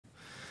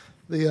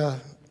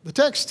The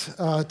text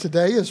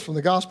today is from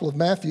the Gospel of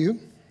Matthew,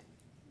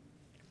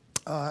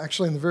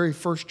 actually in the very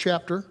first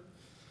chapter.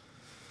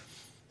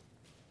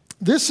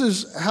 This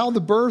is how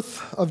the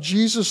birth of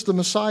Jesus the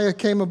Messiah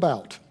came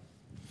about.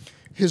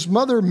 His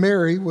mother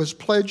Mary was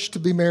pledged to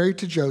be married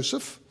to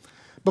Joseph,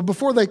 but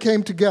before they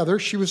came together,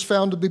 she was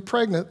found to be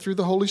pregnant through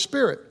the Holy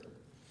Spirit.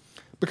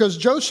 Because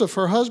Joseph,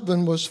 her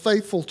husband, was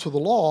faithful to the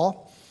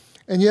law,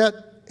 and yet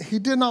he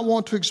did not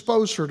want to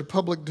expose her to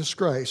public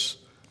disgrace.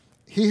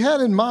 He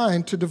had in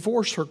mind to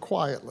divorce her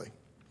quietly.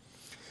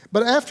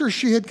 But after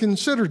he had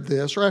considered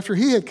this,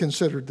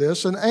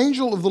 an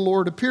angel of the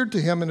Lord appeared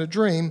to him in a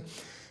dream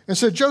and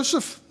said,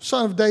 "Joseph,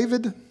 son of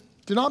David,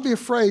 do not be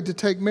afraid to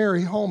take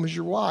Mary home as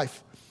your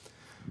wife,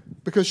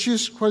 because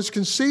what is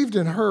conceived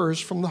in her is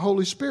from the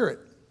Holy Spirit.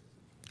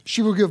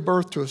 She will give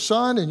birth to a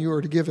son, and you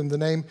are to give him the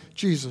name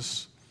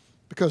Jesus,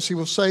 because he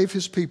will save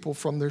his people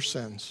from their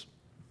sins."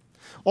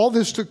 All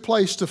this took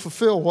place to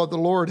fulfill what the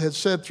Lord had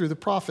said through the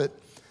prophet.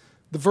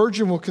 The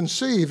virgin will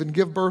conceive and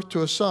give birth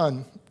to a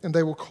son, and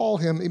they will call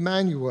him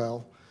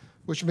Emmanuel,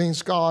 which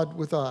means God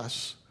with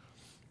us.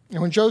 And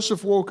when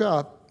Joseph woke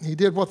up, he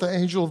did what the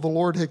angel of the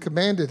Lord had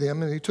commanded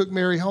him, and he took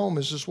Mary home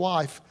as his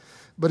wife.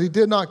 But he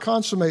did not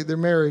consummate their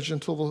marriage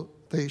until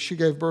she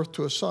gave birth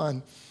to a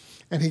son,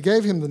 and he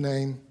gave him the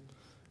name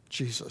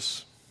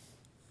Jesus.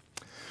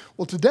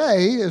 Well,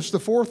 today is the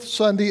fourth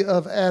Sunday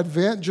of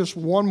Advent, just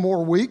one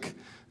more week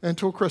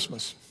until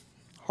Christmas.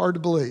 Hard to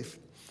believe.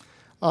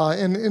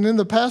 And in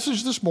the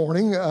passage this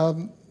morning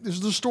is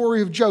the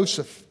story of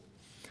Joseph.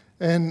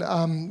 And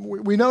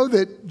we know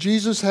that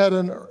Jesus had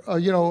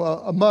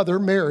a mother,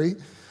 Mary,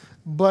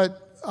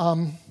 but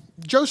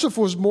Joseph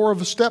was more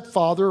of a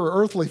stepfather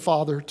or earthly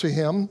father to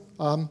him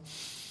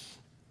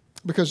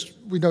because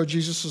we know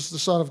Jesus is the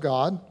Son of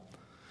God.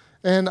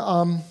 And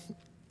I'm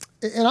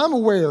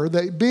aware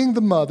that being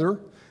the mother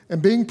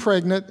and being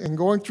pregnant and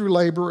going through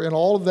labor and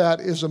all of that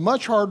is a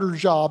much harder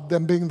job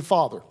than being the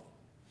father.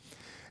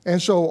 And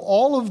so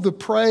all of the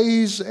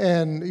praise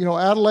and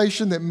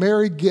adulation that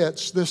Mary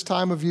gets this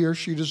time of year,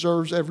 she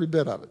deserves every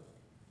bit of it.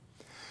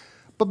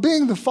 But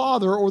being the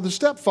father or the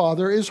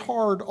stepfather is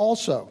hard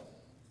also.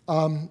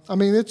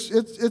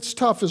 It's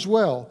tough as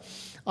well.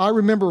 I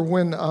remember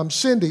when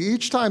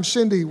each time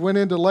Cindy went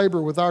into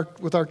labor with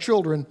our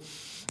children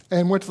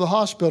and went to the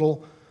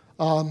hospital,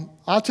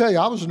 I'll tell you,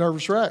 I was a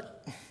nervous wreck.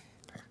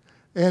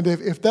 And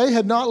if they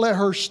had not let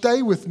her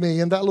stay with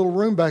me in that little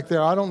room back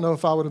there, I don't know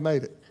if I would have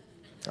made it.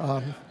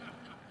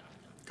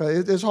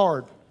 It's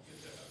hard.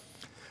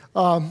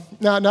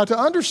 Now, to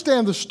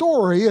understand the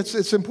story,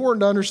 it's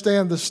important to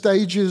understand the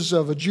stages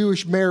of a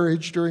Jewish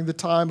marriage during the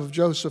time of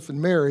Joseph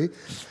and Mary.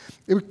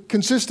 It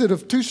consisted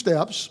of two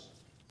steps.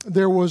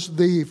 There was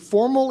the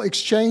formal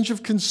exchange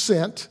of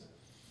consent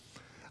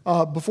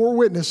before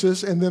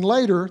witnesses, and then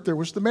later there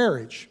was the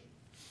marriage.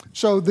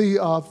 So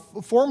the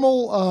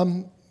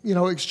formal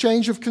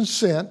exchange of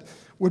consent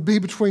would be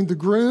between the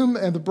groom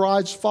and the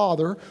bride's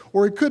father,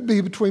 or it could be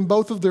between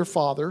both of their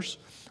fathers,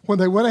 when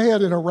they went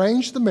ahead and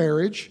arranged the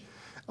marriage.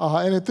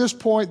 And at this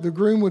point, the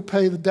groom would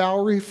pay the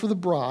dowry for the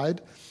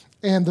bride,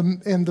 and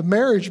the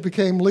marriage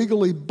became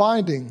legally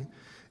binding.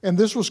 And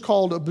this was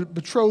called a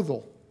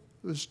betrothal.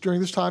 During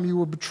this time, you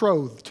were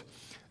betrothed.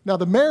 Now,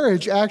 the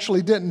marriage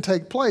actually didn't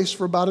take place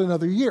for about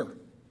another year.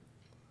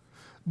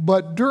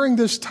 But during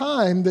this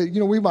time,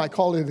 we might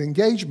call it an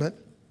engagement,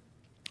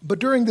 but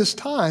during this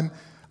time,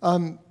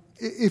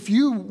 if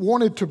you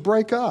wanted to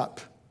break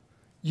up,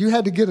 you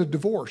had to get a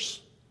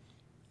divorce.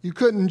 You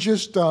couldn't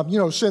just,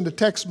 send a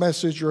text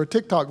message or a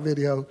TikTok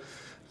video.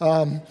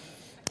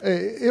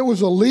 It was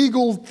a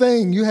legal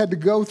thing you had to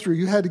go through.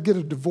 You had to get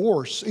a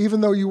divorce.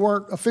 Even though you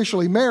weren't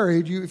officially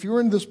married, if you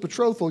were in this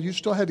betrothal, you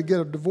still had to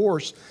get a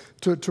divorce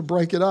to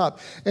break it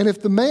up. And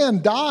if the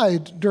man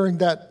died during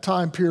that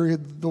time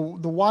period, the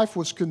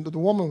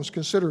woman was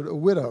considered a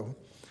widow.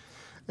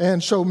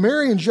 And so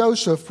Mary and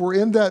Joseph were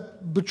in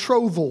that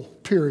betrothal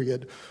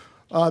period.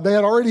 They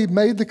had already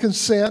made the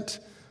consent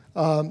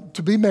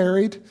to be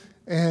married,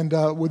 and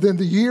within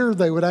the year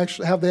they would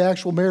actually have the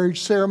actual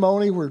marriage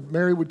ceremony where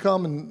Mary would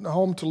come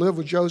home to live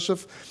with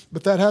Joseph,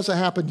 but that hasn't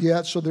happened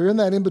yet, so they're in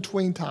that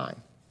in-between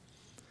time.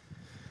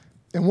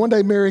 And one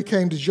day Mary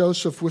came to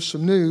Joseph with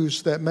some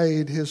news that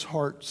made his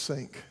heart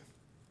sink.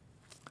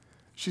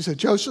 She said,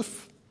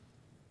 "Joseph,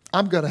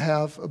 I'm going to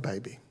have a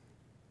baby."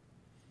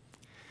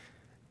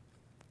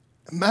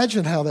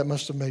 Imagine how that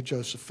must have made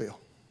Joseph feel.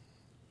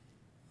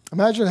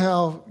 Imagine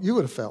how you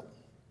would have felt.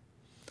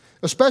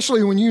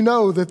 Especially when you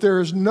know that there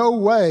is no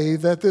way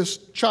that this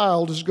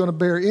child is going to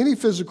bear any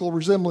physical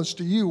resemblance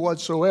to you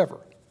whatsoever.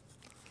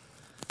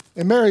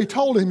 And Mary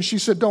told him, she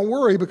said, "Don't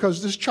worry,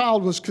 because this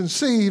child was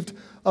conceived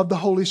of the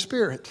Holy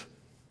Spirit."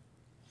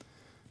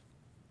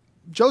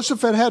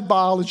 Joseph had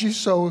biology,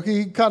 so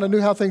he kind of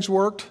knew how things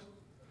worked.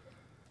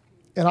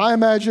 And I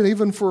imagine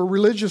even for a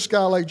religious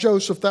guy like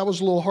Joseph, that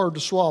was a little hard to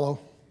swallow.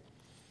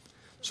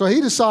 So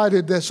he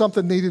decided that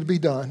something needed to be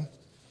done,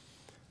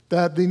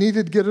 that they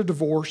needed to get a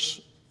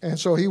divorce. And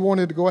so he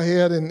wanted to go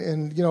ahead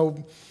and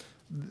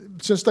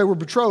Since they were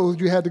betrothed,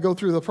 you had to go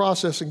through the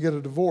process and get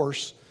a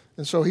divorce.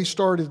 And so he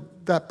started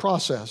that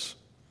process.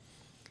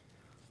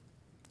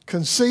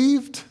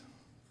 Conceived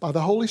by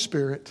the Holy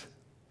Spirit,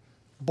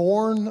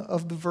 born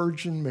of the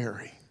Virgin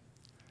Mary.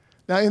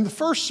 Now, in the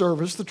first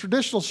service, the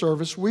traditional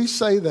service, we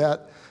say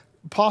that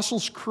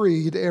Apostles'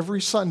 Creed every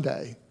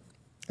Sunday,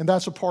 and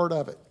that's a part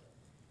of it.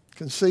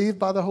 Conceived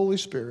by the Holy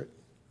Spirit,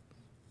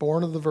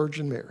 born of the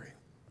Virgin Mary.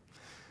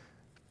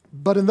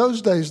 But in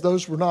those days,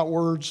 those were not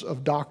words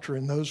of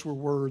doctrine. Those were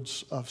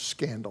words of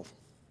scandal.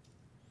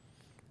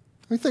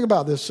 Let me think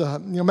about this.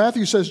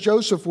 Matthew says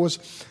Joseph was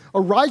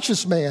a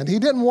righteous man. He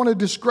didn't want to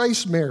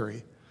disgrace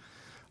Mary.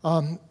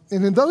 And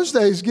in those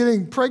days,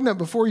 getting pregnant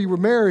before you were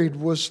married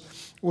was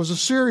a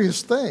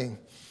serious thing.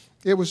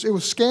 It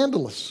was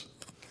scandalous.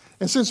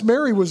 And since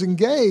Mary was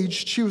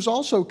engaged, she was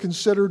also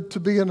considered to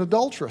be an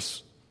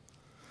adulteress.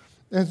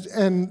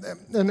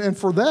 And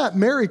for that,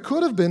 Mary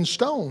could have been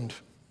stoned.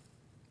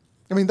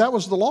 I mean, that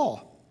was the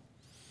law.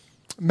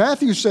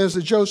 Matthew says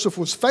that Joseph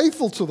was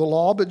faithful to the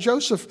law, but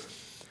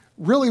Joseph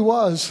really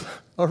was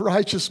a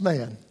righteous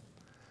man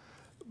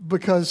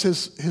because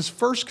his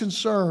first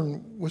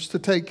concern was to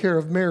take care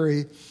of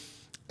Mary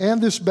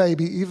and this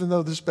baby, even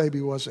though this baby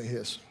wasn't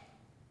his.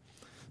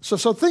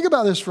 So think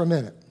about this for a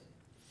minute.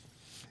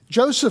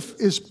 Joseph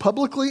is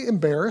publicly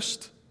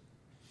embarrassed.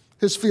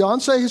 His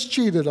fiancée has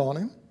cheated on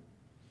him,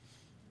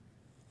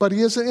 but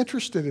he isn't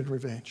interested in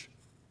revenge.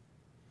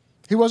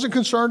 He wasn't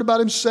concerned about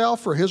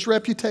himself or his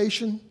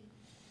reputation.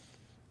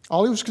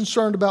 All he was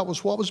concerned about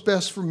was what was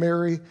best for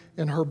Mary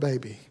and her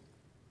baby.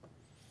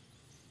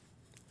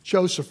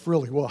 Joseph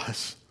really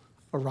was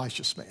a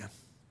righteous man.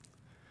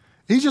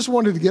 He just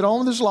wanted to get on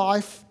with his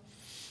life.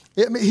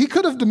 He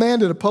could have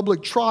demanded a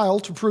public trial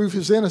to prove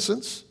his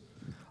innocence.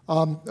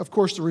 Of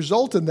course, the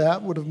result in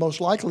that would have most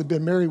likely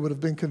been Mary would have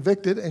been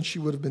convicted and she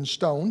would have been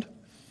stoned.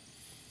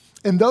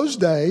 In those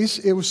days,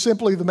 it was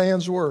simply the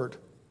man's word.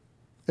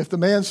 If the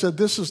man said,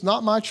 "This is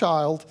not my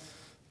child,"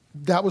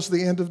 that was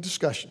the end of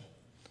discussion.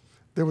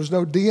 There was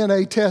no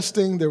DNA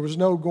testing. There was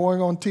no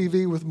going on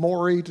TV with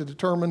Maury to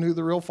determine who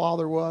the real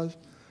father was.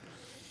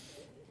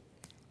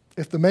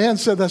 If the man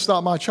said, "That's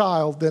not my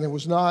child," then it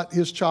was not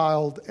his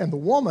child, and the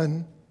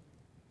woman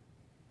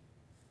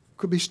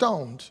could be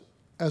stoned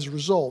as a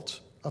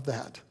result of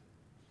that.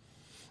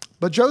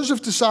 But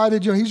Joseph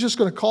decided, he's just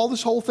going to call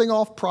this whole thing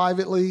off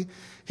privately.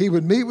 He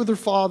would meet with her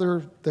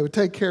father. They would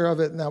take care of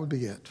it, and that would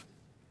be it.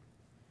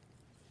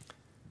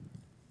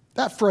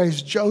 That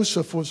phrase,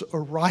 Joseph was a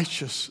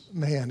righteous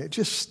man, it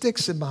just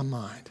sticks in my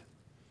mind.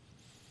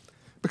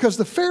 Because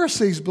the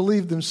Pharisees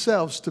believed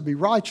themselves to be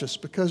righteous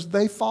because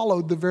they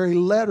followed the very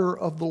letter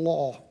of the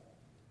law.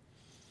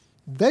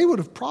 They would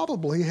have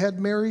probably had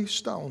Mary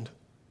stoned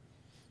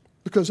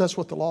because that's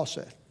what the law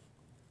said.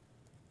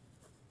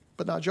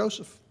 But not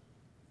Joseph.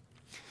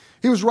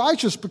 He was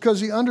righteous because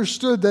he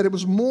understood that it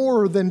was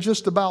more than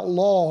just about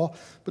law,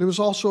 but it was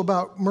also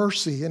about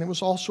mercy, and it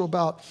was also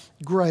about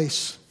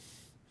grace.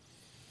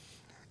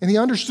 And he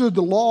understood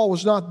the law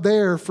was not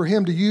there for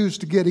him to use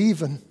to get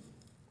even,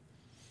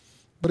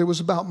 but it was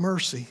about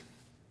mercy.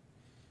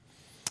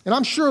 And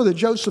I'm sure that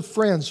Joseph's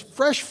friends,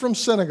 fresh from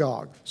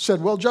synagogue,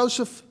 said, "Well,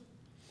 Joseph,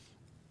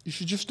 you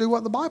should just do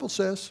what the Bible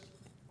says.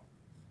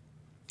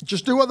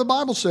 Just do what the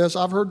Bible says."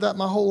 I've heard that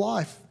my whole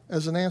life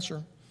as an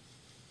answer.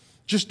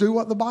 Just do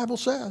what the Bible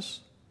says.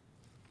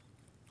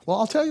 Well,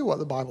 I'll tell you what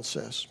the Bible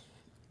says.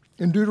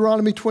 In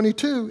Deuteronomy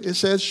 22, it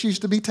says she's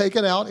to be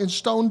taken out and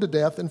stoned to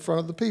death in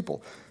front of the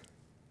people.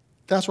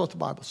 That's what the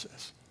Bible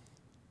says.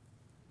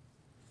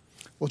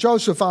 Well,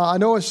 Joseph, I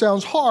know it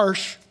sounds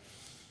harsh,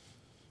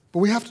 but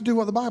we have to do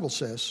what the Bible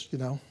says,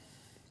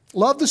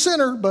 Love the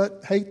sinner,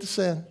 but hate the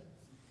sin.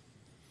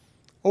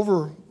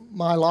 Over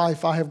my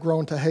life, I have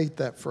grown to hate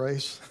that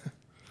phrase.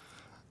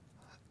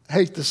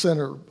 Hate the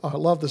sinner. I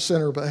love the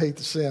sinner, but hate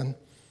the sin.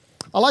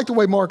 I like the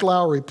way Mark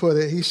Lowry put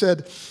it. He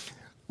said,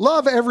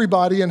 "Love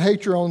everybody and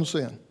hate your own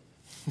sin."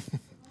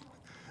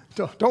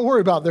 Don't worry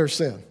about their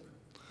sin.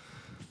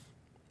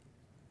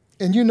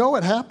 And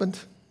it happened.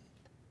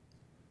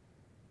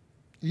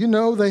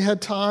 They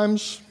had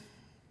times.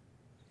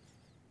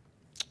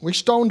 We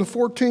stoned a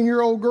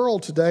 14-year-old girl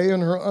today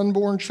and her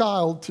unborn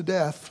child to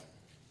death.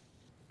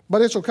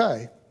 But it's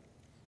okay.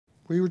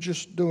 We were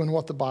just doing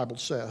what the Bible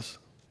says.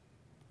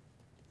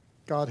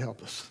 God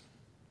help us.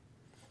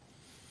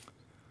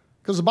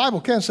 Because the Bible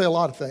can say a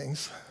lot of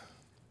things.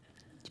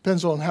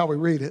 Depends on how we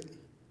read it.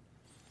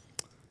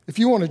 If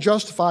you want to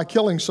justify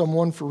killing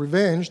someone for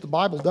revenge, the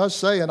Bible does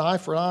say an eye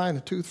for an eye and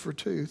a tooth for a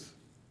tooth.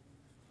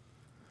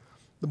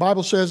 The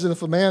Bible says that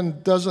if a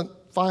man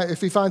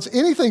if he finds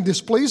anything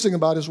displeasing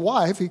about his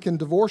wife, he can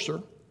divorce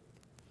her.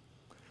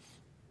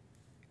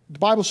 The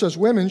Bible says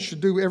women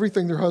should do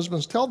everything their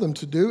husbands tell them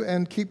to do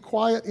and keep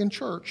quiet in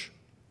church.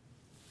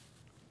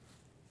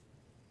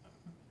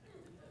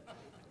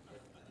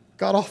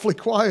 Got awfully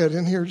quiet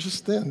in here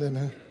just then, didn't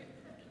it?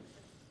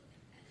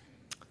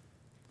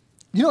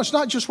 It's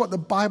not just what the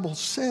Bible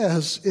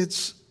says,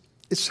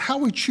 it's how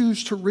we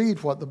choose to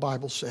read what the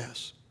Bible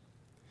says.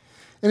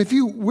 And if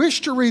you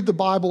wish to read the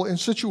Bible in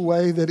such a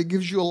way that it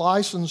gives you a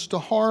license to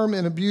harm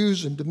and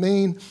abuse and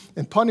demean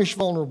and punish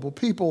vulnerable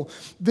people,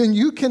 then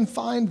you can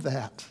find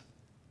that.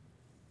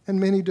 And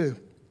many do.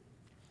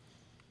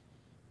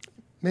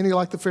 Many,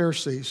 like the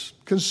Pharisees,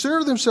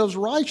 consider themselves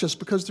righteous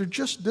because they're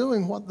just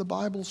doing what the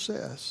Bible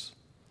says.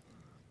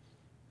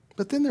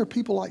 But then there are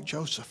people like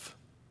Joseph.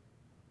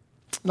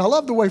 And I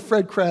love the way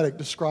Fred Craddock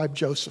described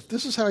Joseph.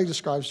 This is how he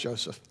describes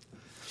Joseph.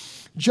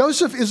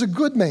 Joseph is a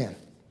good man,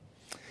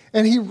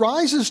 and he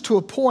rises to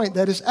a point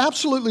that is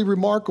absolutely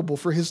remarkable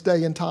for his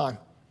day and time.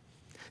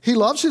 He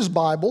loves his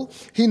Bible,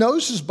 he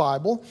knows his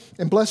Bible,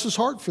 and bless his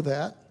heart for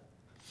that.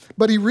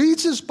 But he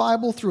reads his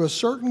Bible through a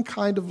certain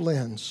kind of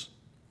lens,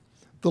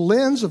 the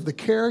lens of the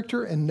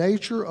character and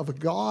nature of a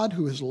God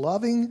who is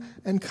loving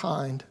and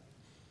kind.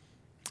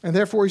 And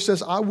therefore he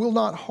says, I will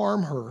not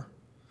harm her,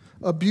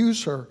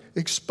 abuse her,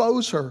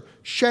 expose her,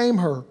 shame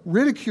her,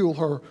 ridicule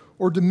her,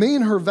 or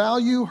demean her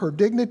value, her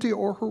dignity,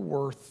 or her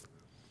worth.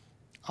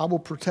 I will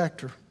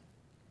protect her.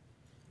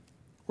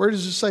 Where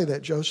does it say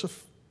that,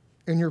 Joseph,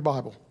 in your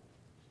Bible?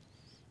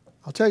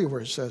 I'll tell you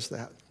where it says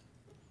that.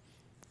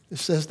 It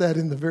says that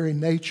in the very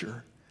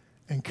nature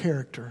and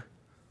character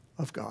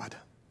of God.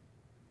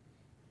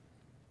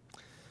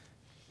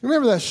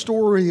 Remember that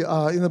story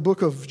in the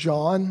book of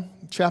John,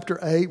 chapter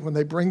 8, when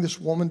they bring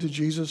this woman to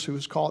Jesus who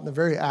was caught in the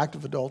very act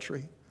of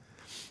adultery.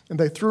 And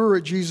they threw her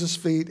at Jesus'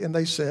 feet and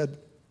they said,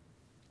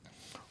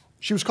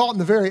 she was caught in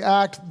the very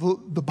act.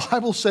 The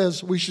Bible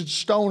says we should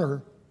stone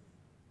her.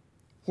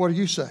 What do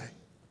you say?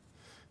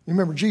 You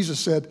remember Jesus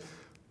said,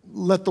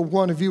 let the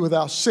one of you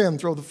without sin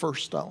throw the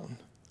first stone.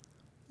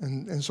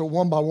 And so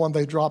one by one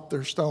they dropped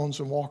their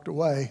stones and walked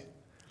away.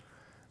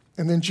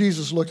 And then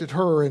Jesus looked at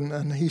her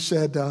and he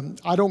said,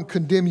 I don't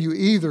condemn you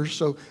either,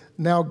 so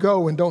now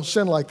go and don't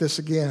sin like this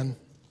again.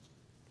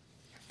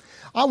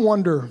 I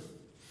wonder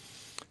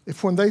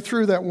if when they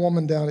threw that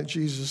woman down at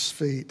Jesus'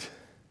 feet,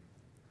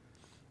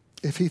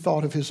 if he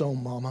thought of his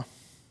own mama.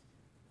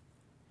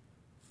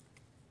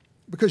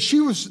 Because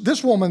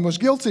this woman was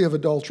guilty of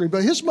adultery,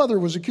 but his mother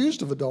was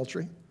accused of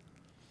adultery.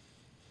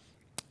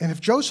 And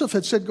if Joseph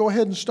had said, go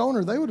ahead and stone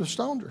her, they would have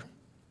stoned her.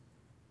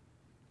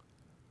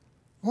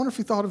 I wonder if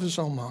he thought of his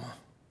own mama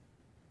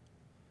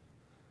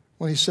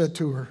when he said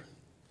to her,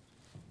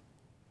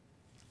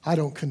 I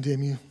don't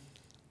condemn you.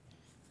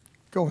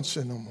 Go and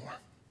sin no more.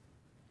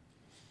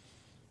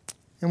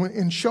 And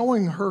in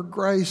showing her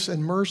grace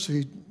and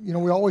mercy, you know,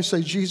 we always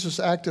say Jesus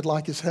acted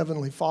like his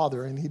heavenly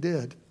Father, and he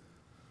did.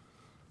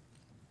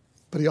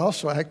 But he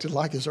also acted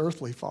like his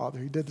earthly father.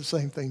 He did the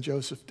same thing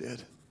Joseph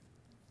did.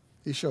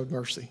 He showed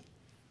mercy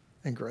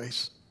and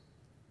grace.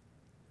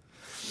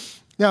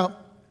 Now,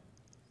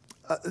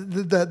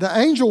 the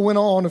angel went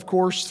on, of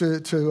course,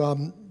 to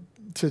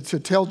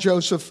tell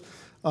Joseph,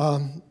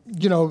 that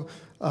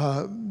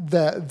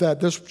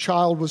this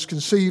child was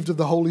conceived of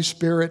the Holy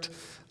Spirit,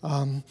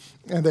 and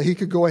that he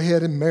could go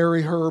ahead and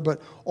marry her.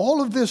 But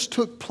all of this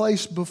took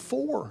place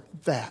before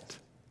that.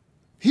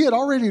 He had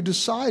already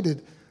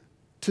decided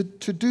to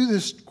do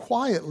this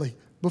quietly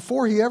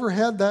before he ever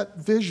had that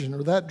vision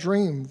or that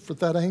dream for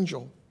that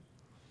angel.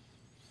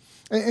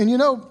 And you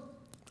know,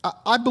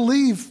 I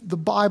believe the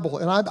Bible,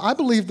 and I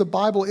believe the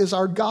Bible is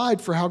our guide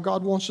for how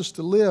God wants us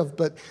to live,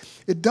 but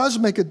it does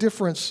make a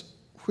difference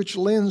which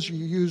lens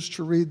you use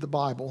to read the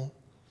Bible.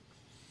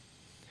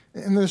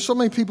 And there's so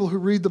many people who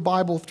read the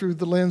Bible through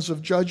the lens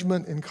of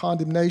judgment and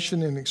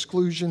condemnation and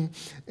exclusion,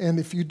 and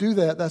if you do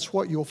that, that's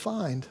what you'll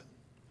find.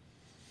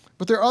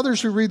 But there are others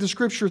who read the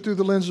Scripture through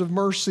the lens of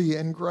mercy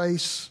and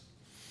grace,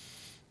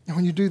 and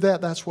when you do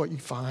that, that's what you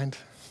find.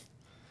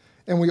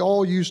 And we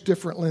all use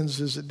different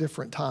lenses at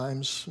different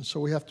times, and so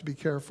we have to be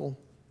careful.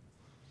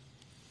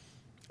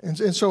 And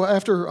so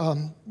after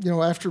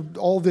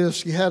all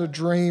this, he had a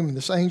dream, and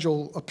this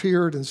angel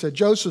appeared and said,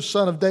 Joseph,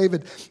 son of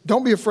David,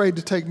 don't be afraid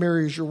to take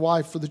Mary as your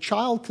wife, for the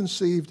child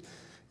conceived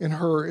in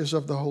her is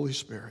of the Holy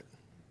Spirit.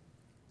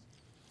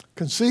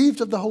 Conceived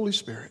of the Holy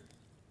Spirit,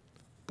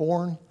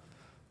 born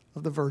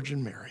of the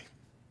Virgin Mary.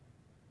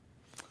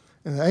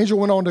 And the angel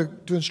went on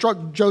to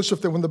instruct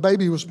Joseph that when the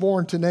baby was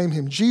born, to name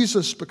him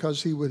Jesus,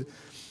 because he would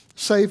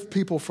save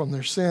people from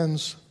their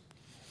sins.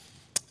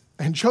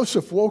 And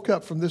Joseph woke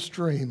up from this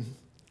dream,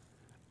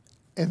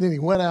 and then he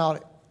went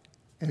out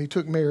and he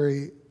took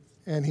Mary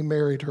and he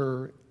married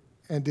her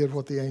and did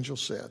what the angel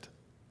said.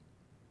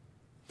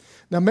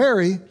 Now,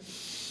 Mary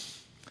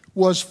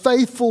was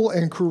faithful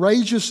and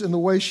courageous in the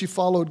way she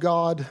followed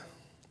God.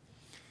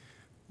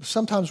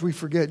 Sometimes we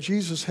forget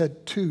Jesus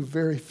had two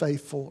very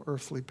faithful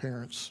earthly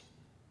parents.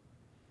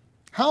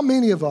 How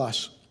many of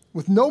us,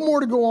 with no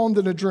more to go on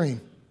than a dream,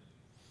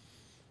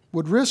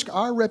 would risk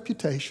our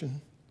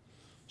reputation,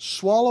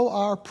 swallow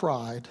our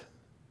pride,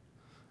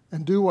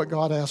 and do what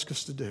God asked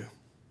us to do?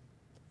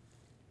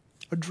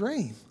 A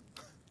dream.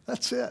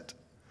 That's it.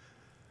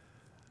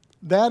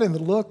 That and the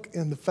look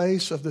in the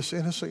face of this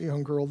innocent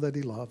young girl that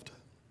he loved.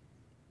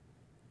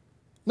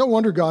 No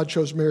wonder God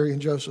chose Mary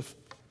and Joseph.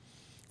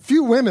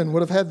 Few women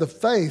would have had the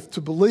faith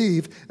to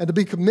believe and to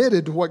be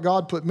committed to what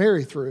God put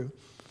Mary through.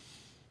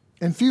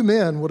 And few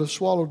men would have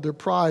swallowed their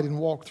pride and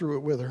walked through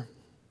it with her.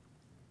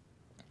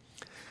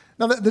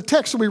 Now, the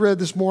text that we read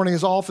this morning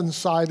is often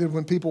cited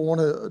when people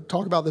want to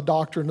talk about the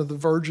doctrine of the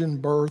virgin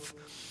birth.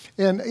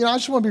 And I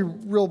just want to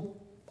be real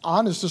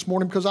honest this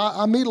morning, because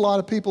I meet a lot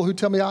of people who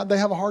tell me they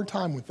have a hard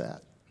time with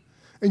that.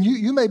 And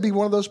you may be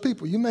one of those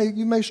people. You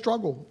may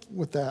struggle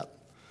with that.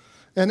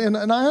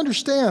 And I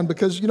understand,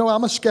 because,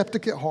 I'm a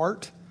skeptic at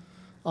heart.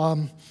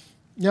 I'm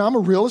a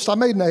realist. I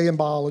made an A in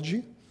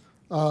biology.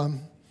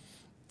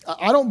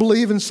 I don't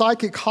believe in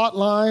psychic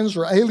hotlines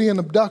or alien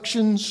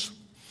abductions.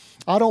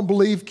 I don't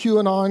believe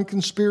QAnon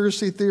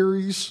conspiracy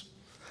theories.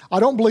 I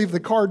don't believe the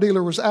car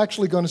dealer was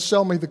actually going to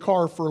sell me the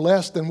car for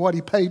less than what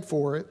he paid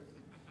for it.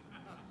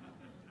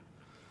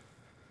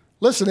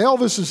 Listen,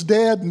 Elvis is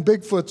dead and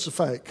Bigfoot's a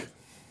fake.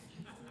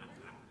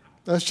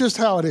 That's just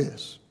how it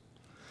is.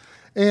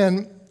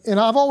 And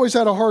I've always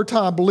had a hard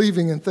time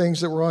believing in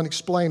things that were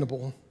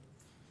unexplainable.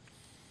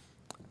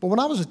 But when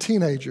I was a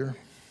teenager,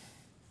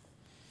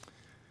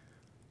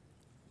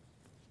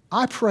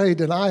 I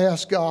prayed and I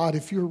asked God,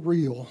 if you're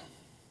real,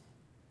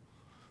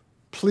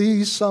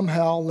 please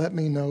somehow let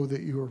me know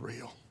that you are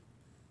real.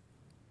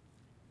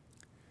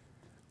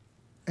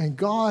 And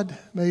God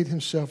made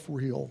himself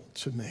real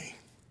to me.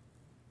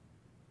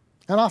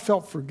 And I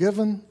felt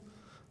forgiven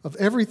of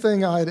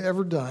everything I had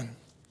ever done.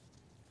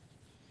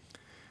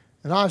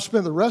 And I've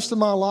spent the rest of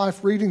my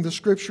life reading the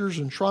scriptures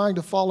and trying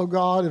to follow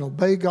God and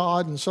obey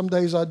God, and some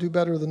days I do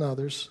better than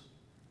others.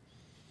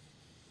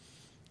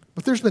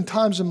 But there's been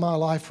times in my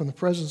life when the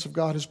presence of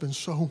God has been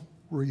so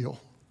real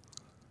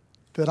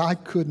that I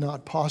could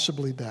not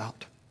possibly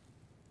doubt.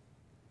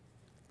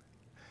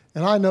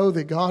 And I know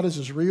that God is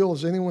as real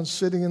as anyone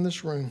sitting in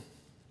this room.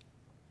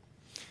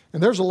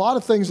 And there's a lot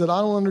of things that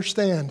I don't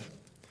understand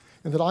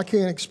and that I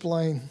can't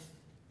explain.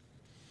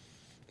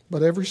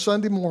 But every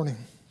Sunday morning,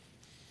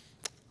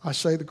 I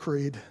say the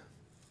creed,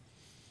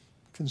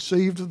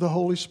 conceived of the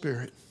Holy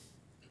Spirit,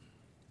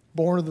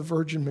 born of the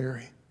Virgin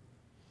Mary,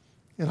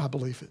 and I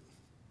believe it.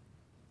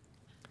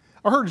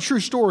 I heard a true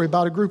story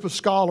about a group of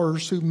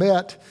scholars who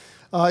met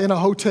in a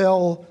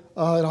hotel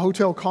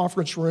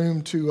conference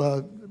room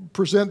to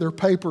present their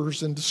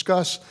papers and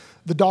discuss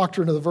the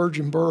doctrine of the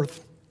virgin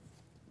birth.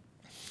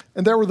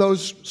 And there were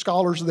those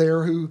scholars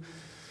there who,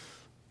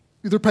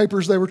 their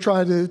papers, they were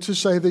trying to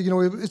say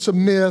that, it's a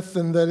myth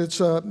and that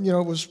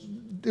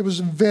it was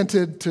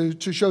invented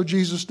to show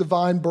Jesus'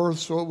 divine birth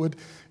so it would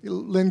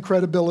lend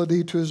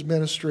credibility to his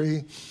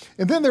ministry.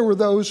 And then there were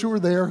those who were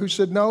there who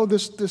said, no,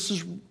 this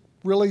is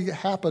really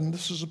happened.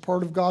 This is a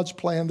part of God's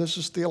plan. This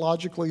is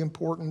theologically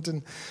important.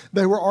 And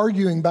they were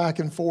arguing back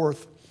and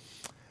forth.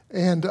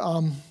 And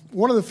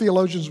one of the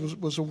theologians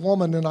was a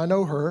woman, and I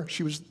know her.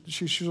 She was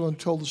the one who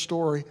told the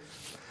story.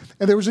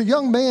 And there was a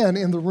young man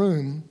in the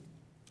room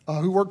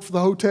who worked for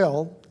the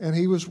hotel, and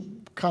he was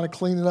kind of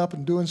cleaning up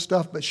and doing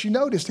stuff. But she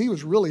noticed he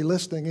was really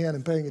listening in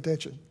and paying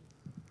attention.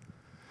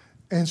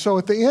 And so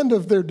at the end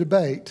of their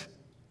debate,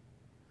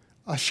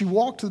 she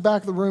walked to the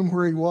back of the room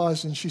where he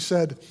was, and she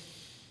said,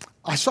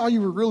 I saw you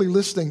were really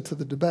listening to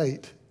the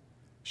debate.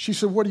 She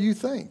said, what do you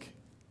think?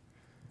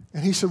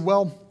 And he said,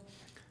 well,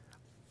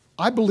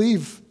 I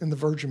believe in the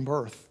virgin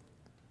birth.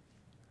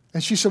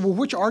 And she said, well,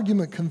 which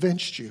argument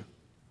convinced you?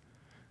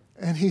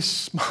 And he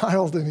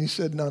smiled and he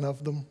said, none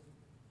of them.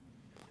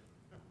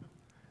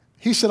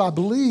 He said, I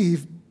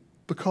believe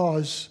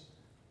because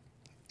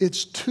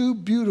it's too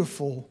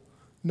beautiful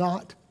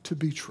not to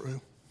be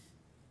true.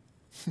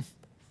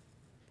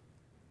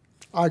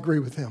 I agree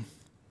with him.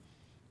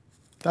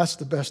 That's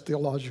the best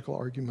theological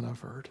argument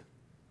I've heard.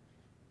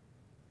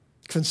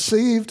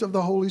 Conceived of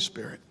the Holy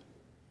Spirit,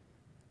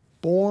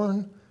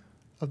 born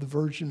of the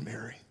Virgin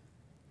Mary.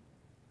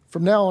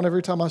 From now on,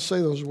 every time I say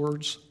those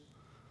words,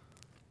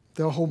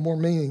 they'll hold more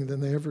meaning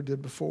than they ever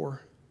did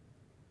before.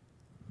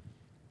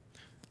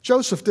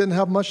 Joseph didn't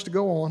have much to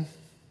go on,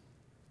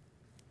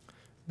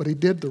 but he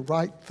did the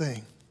right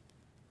thing.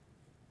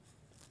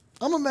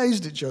 I'm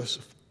amazed at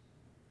Joseph.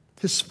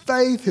 His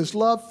faith, his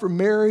love for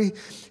Mary,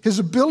 his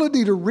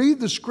ability to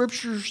read the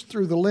scriptures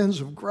through the lens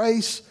of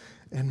grace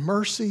and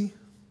mercy.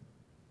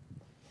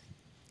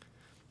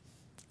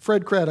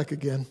 Fred Craddock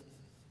again.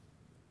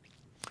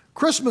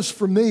 Christmas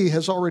for me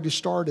has already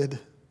started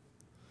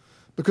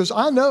because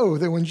I know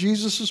that when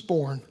Jesus is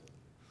born,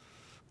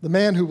 the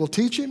man who will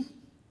teach him,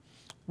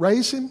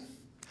 raise him,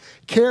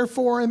 care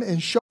for him,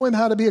 and show him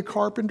how to be a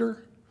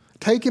carpenter,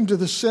 take him to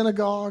the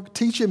synagogue,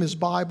 teach him his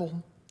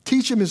Bible,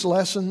 teach him his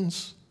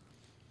lessons,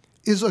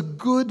 is a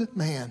good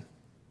man,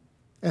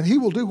 and he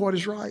will do what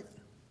is right.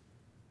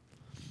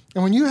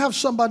 And when you have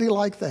somebody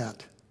like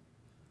that,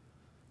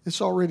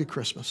 it's already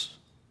Christmas.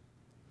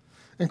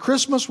 And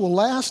Christmas will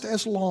last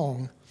as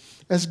long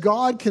as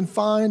God can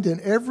find in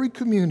every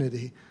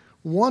community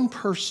one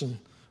person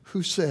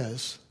who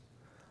says,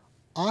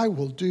 I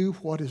will do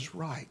what is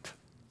right.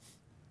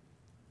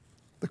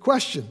 The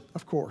question,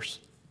 of course,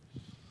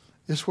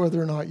 is whether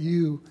or not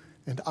you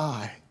and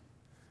I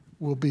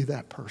will be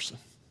that person.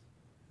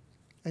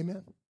 Amen.